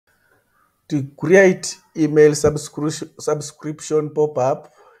To create email subscription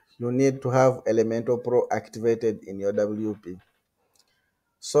pop-up, you need to have Elementor Pro activated in your WP.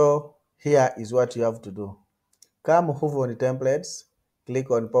 So here is what you have to do. Come hover on templates, click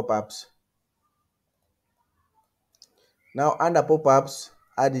on pop-ups. Now under pop-ups,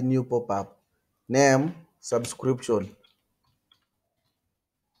 add a new pop-up. Name subscription.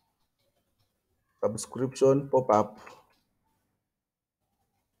 Subscription pop-up.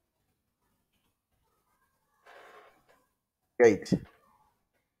 Great.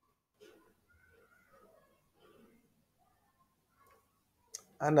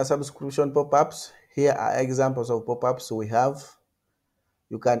 Under subscription pop-ups, here are examples of pop-ups we have.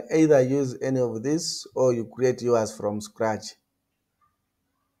 You can either use any of these or you create yours from scratch,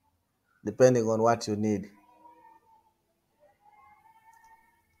 depending on what you need.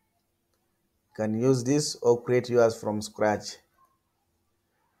 You can use this or create yours from scratch.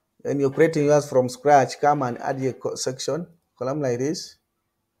 When you're creating yours from scratch, come and add a section, column like this.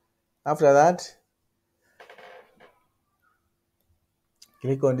 After that,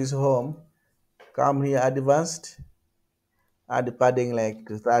 click on this home, come here, advanced, add padding like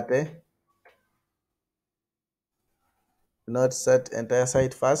to 30. Not set entire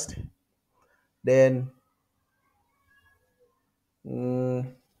site first. Then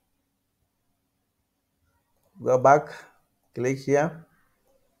go back, click here,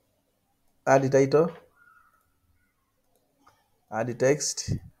 add the title, add the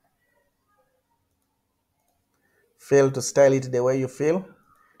text, fail to style it the way you feel,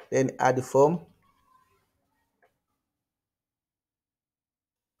 then add the form,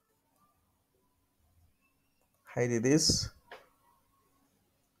 hide this,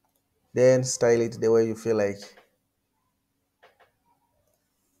 then style it the way you feel like.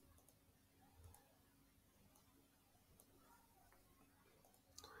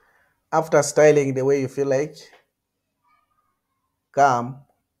 After styling the way you feel like, come,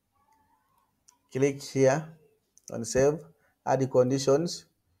 click here on save, add the conditions,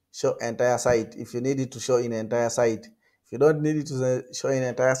 show entire site if you need it to show in entire site. If you don't need it to show in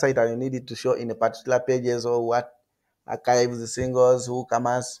entire site and you need it to show in a particular pages or what, archives, singles,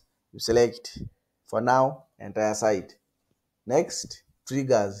 WooCommerce, you select. For now, entire site. Next,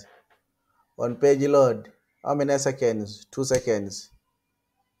 triggers. On page load, how many seconds? 2 seconds.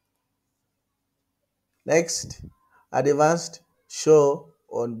 Next, advanced, show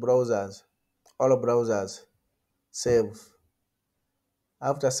on browsers, all browsers. Save.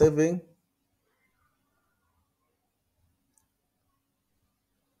 After saving,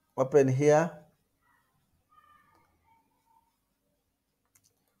 open here,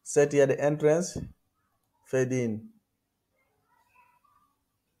 set here the entrance, fade in.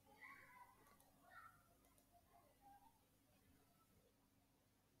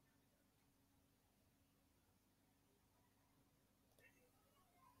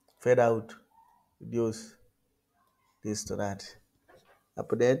 Fade out, reduce this to that.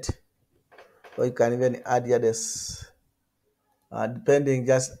 Update, or you can even add here this, depending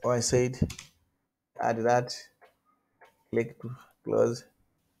just what I said, add that, click to close,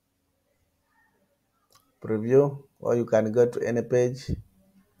 preview, or you can go to any page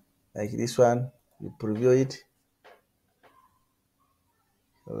like this one, you preview it.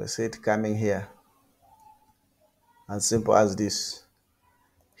 So let's say it coming here, as simple as this.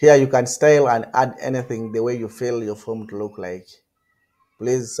 Here you can style and add anything the way you feel your form to look like.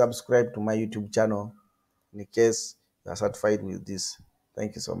 Please subscribe to my YouTube channel in case you are satisfied with this.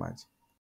 Thank you so much.